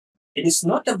It is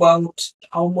not about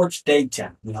how much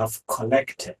data you have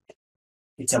collected.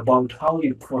 It's about how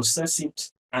you process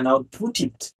it and output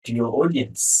it to your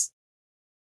audience.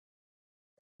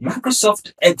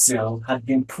 Microsoft Excel had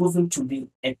been proven to be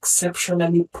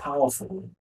exceptionally powerful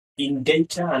in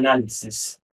data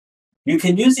analysis. You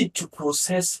can use it to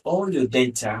process all your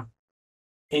data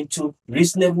into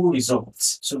reasonable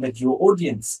results so that your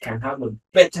audience can have a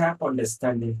better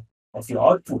understanding of your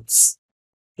outputs.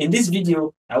 In this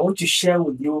video, I want to share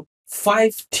with you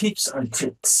 5 tips and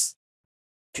tricks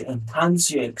to enhance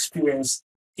your experience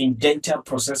in data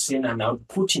processing and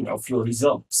outputting of your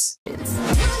results.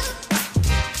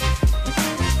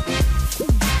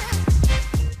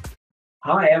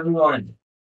 Hi everyone,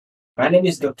 my name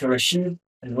is Dr. Rashid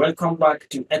and welcome back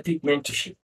to Epic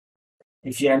Mentorship.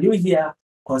 If you are new here,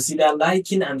 consider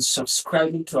liking and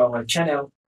subscribing to our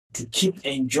channel to keep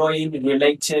enjoying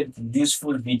related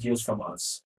useful videos from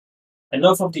us.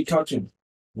 Enough of the talking.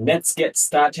 Let's get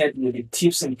started with the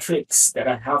tips and tricks that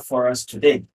I have for us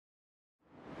today.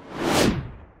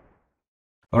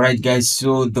 Alright guys,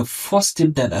 so the first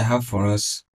tip that I have for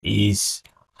us is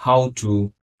how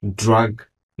to drag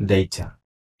data.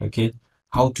 Okay,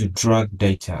 how to drag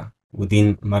data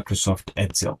within Microsoft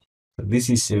Excel. So this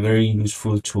is a very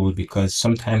useful tool because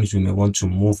sometimes we may want to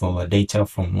move our data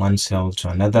from one cell to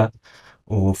another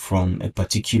or from a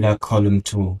particular column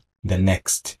to the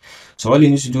next. So all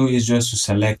you need to do is just to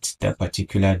select the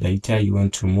particular data you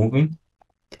want to move in.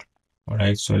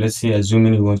 Alright, so let's say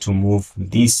assuming you want to move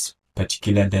this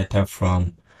particular data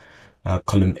from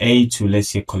column A to, let's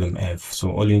say, column F.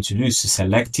 So all you need to do is to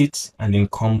select it and then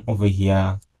come over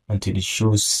here until it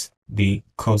shows the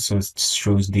cursor,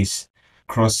 shows this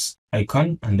cross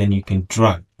icon, and then you can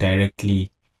drag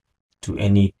directly to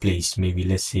any place, maybe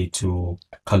let's say to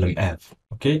column F.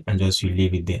 Okay, and just you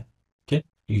leave it there. Okay,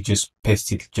 you just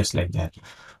paste it just like that.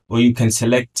 Or you can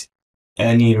select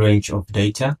any range of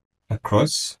data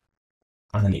across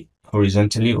and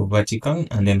horizontally or vertical,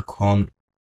 and then come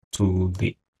to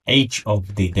the edge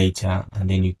of the data, and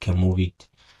then you can move it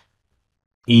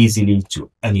easily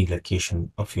to any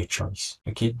location of your choice.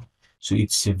 Okay, so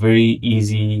it's a very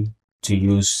easy to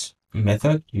use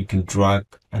method. You can drag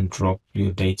and drop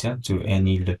your data to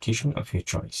any location of your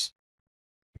choice.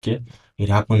 Okay, it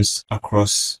happens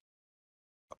across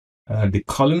the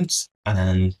columns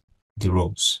and the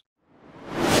rows.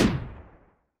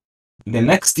 The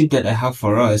next tip that I have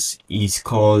for us is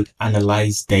called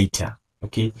analyze data.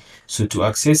 Okay, so to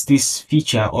access this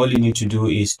feature, all you need to do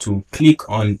is to click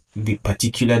on the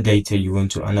particular data you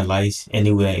want to analyze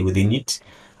anywhere within it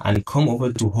and come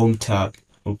over to home tab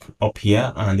up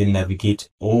here and then navigate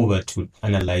over to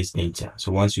analyze data.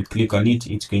 So once you click on it,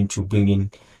 it's going to bring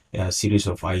in a series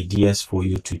of ideas for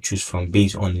you to choose from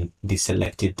based on the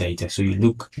selected data. So you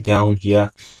look down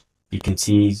here, you can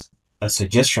see a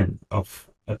suggestion of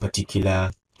a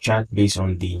particular chart based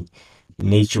on the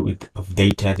nature of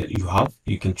data that you have.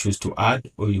 You can choose to add,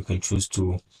 or you can choose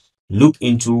to look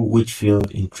into which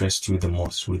field interests you the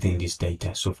most within this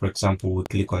data. So for example, we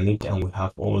click on it and we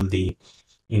have all the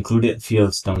included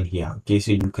fields down here. Okay,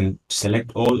 so you can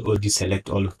select all or deselect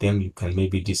all of them. You can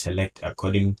maybe deselect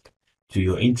according to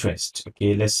your interest.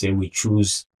 Okay, let's say we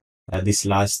choose this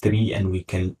last 3 and we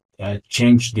can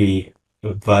change the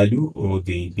value or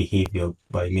the behavior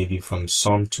by maybe from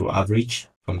sum to average,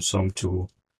 from sum to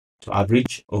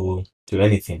average, or to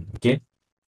anything. Okay,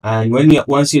 and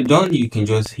once you're done, you can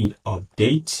just hit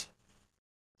update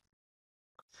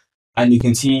and you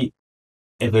can see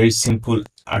a very simple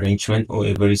arrangement or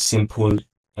a very simple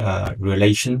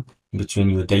relation between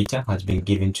your data has been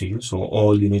given to you. So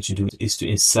all you need to do is to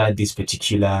insert this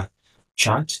particular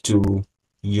chart to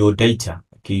your data.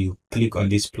 Okay, you click on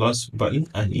this plus button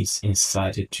and it's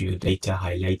inserted to your data,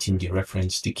 highlighting the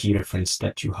reference, the key reference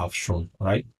that you have shown,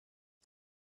 right?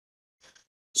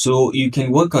 So you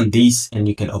can work on this and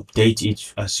you can update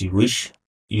it as you wish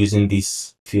using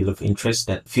this field of interest,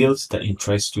 that fields that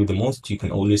interest you the most. You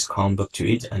can always come back to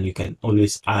it and you can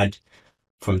always add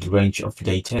from the range of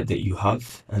data that you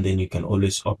have, and then you can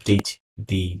always update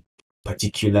the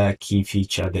particular key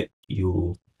feature that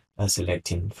you are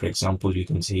selecting. For example, you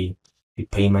can say the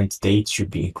payment date should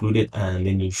be included, and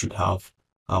then you should have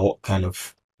what kind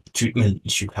of treatment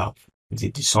it should have. Is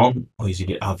it the sum or is it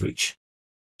the average?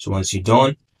 So once you're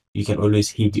done, you can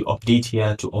always hit the update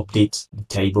here to update the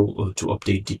table or to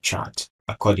update the chart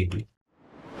accordingly.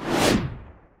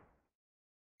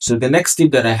 So the next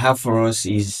tip that I have for us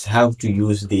is how to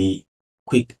use the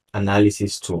quick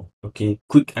analysis tool. Okay,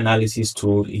 quick analysis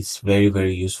tool is very,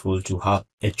 very useful to have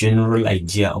a general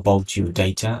idea about your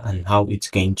data and how it's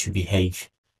going to behave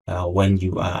when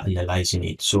you are analyzing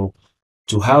it. So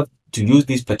to have to use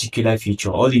this particular feature,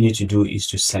 all you need to do is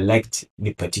to select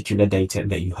the particular data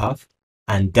that you have.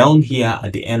 And down here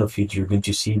at the end of it, you're going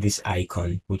to see this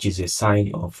icon, which is a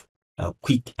sign of a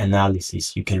quick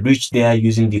analysis. You can reach there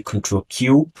using the Control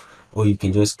Q, or you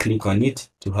can just click on it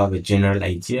to have a general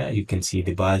idea. You can see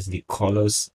the bars, the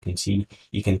colors. You can see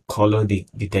you can color the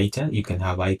data. You can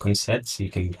have icon sets. You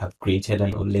can have greater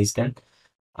than or less than,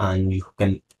 and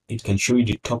it can show you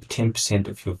the top 10%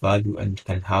 of your value, and you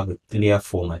can have a clear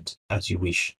format as you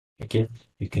wish. Okay,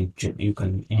 you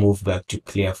can move back to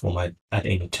clear format at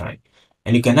any time.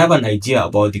 And you can have an idea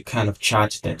about the kind of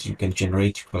chart that you can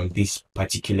generate from this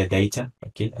particular data.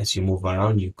 Okay, as you move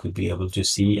around, you could be able to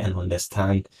see and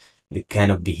understand the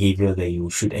kind of behavior that you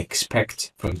should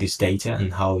expect from this data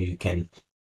and how you can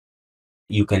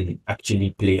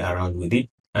actually play around with it.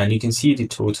 And you can see the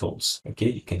totals. Okay,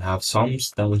 you can have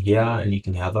sums down here, and you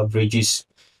can have averages,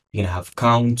 you can have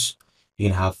counts, you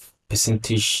can have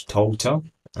percentage total,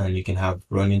 and you can have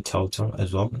running total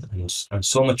as well, and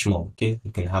so much more. Okay,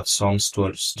 you can have sums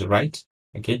towards the right.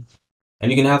 Okay,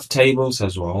 and you can have tables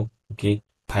as well. Okay,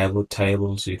 pivot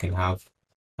tables. You can have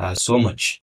so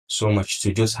much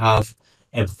to just have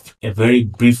a very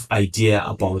brief idea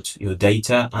about your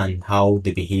data and how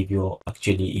the behavior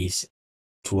actually is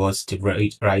towards the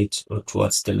right or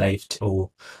towards the left, or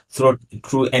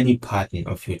through any pattern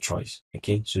of your choice.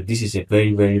 Okay, so this is a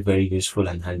very, very, very useful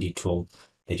and handy tool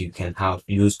that you can have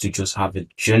used to just have a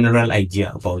general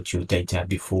idea about your data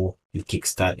before you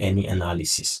kickstart any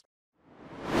analysis.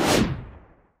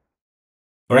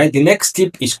 All right, the next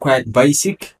tip is quite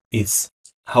basic. It's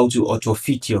how to auto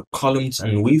fit your columns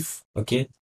and width. Okay,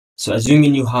 so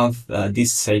assuming you have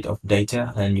this set of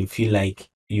data and you feel like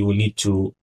you will need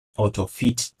to auto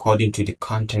fit according to the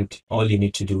content, all you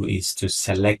need to do is to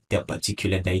select the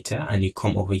particular data, and you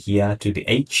come over here to the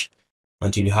edge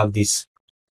until you have this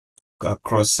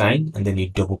cross sign, and then you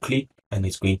double click, and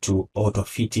it's going to auto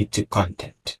fit it to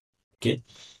content. Okay,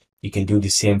 you can do the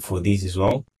same for this as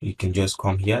well. You can just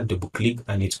come here, double click,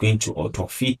 and it's going to auto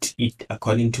fit it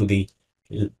according to the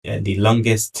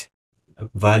longest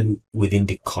value within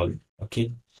the column.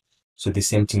 Okay, so the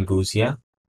same thing goes here.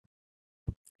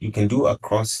 You can do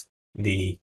across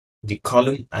the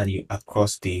column, and you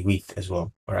across the width as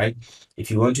well. All right, if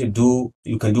you want to do,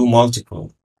 you can do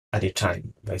multiple at a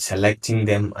time by selecting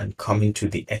them and coming to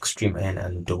the extreme end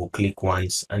and double click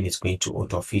once, and it's going to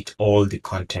auto fit all the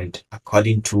content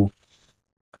according to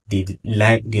the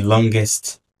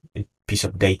longest piece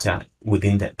of data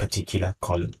within that particular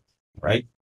column, right?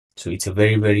 So it's a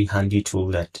very, very handy tool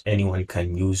that anyone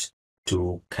can use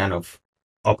to kind of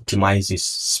optimize this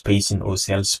spacing or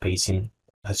cell spacing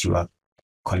as you are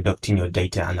conducting your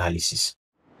data analysis.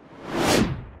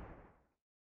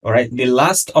 All right, the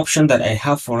last option that I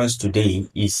have for us today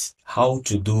is how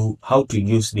to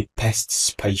use the pest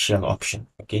spatial option.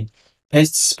 Okay,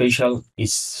 pest spatial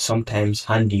is sometimes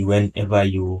handy whenever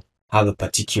you have a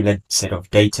particular set of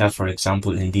data. For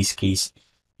example, in this case,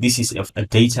 this is a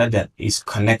data that is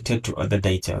connected to other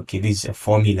data. Okay, this is a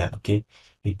formula. Okay,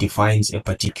 it defines a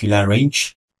particular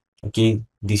range. Okay,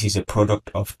 this is a product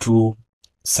of two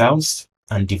cells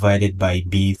and divided by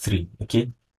B3.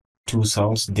 Okay, two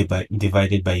cells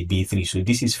divided by B3. So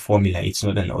this is formula. It's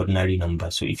not an ordinary number.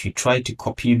 So if you try to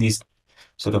copy this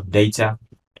sort of data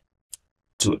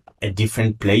to a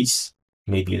different place,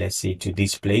 maybe let's say to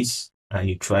this place, and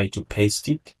you try to paste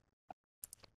it,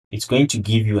 it's going to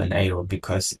give you an error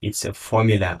because it's a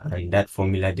formula and that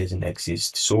formula doesn't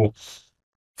exist. So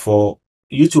for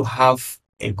you to have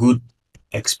a good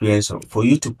experience, or for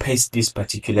you to paste this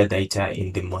particular data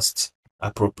in the most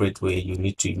appropriate way, you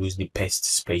need to use the paste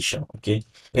spatial. Okay,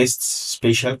 paste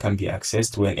spatial can be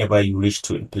accessed whenever you reach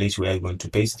to a place where you want to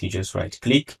paste. You just right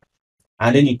click,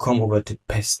 and then you come over to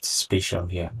paste spatial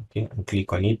here. Okay, and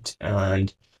click on it,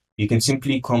 and you can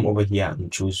simply come over here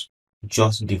and choose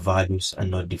just the values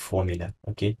and not the formula.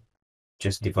 Okay,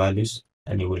 just the values,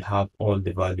 and you will have all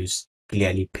the values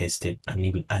clearly pasted, and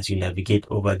even as you navigate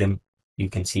over them, you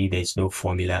can see there's no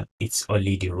formula. It's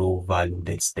only the raw value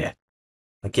that's there.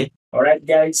 Okay. All right,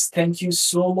 guys, thank you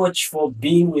so much for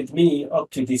being with me up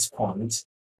to this point.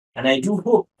 And I do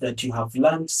hope that you have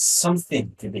learned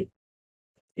something today.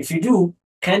 If you do,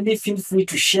 kindly feel free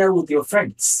to share with your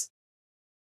friends.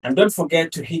 And don't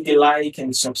forget to hit the like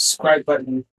and subscribe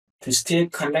button to stay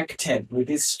connected with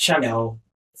this channel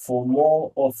for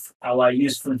more of our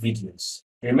useful videos.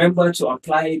 Remember to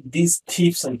apply these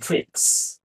tips and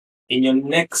tricks in your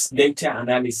next data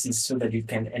analysis so that you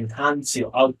can enhance your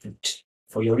output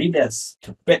for your readers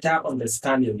to better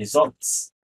understand your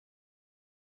results.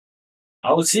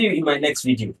 I will see you in my next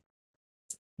video.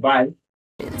 Bye.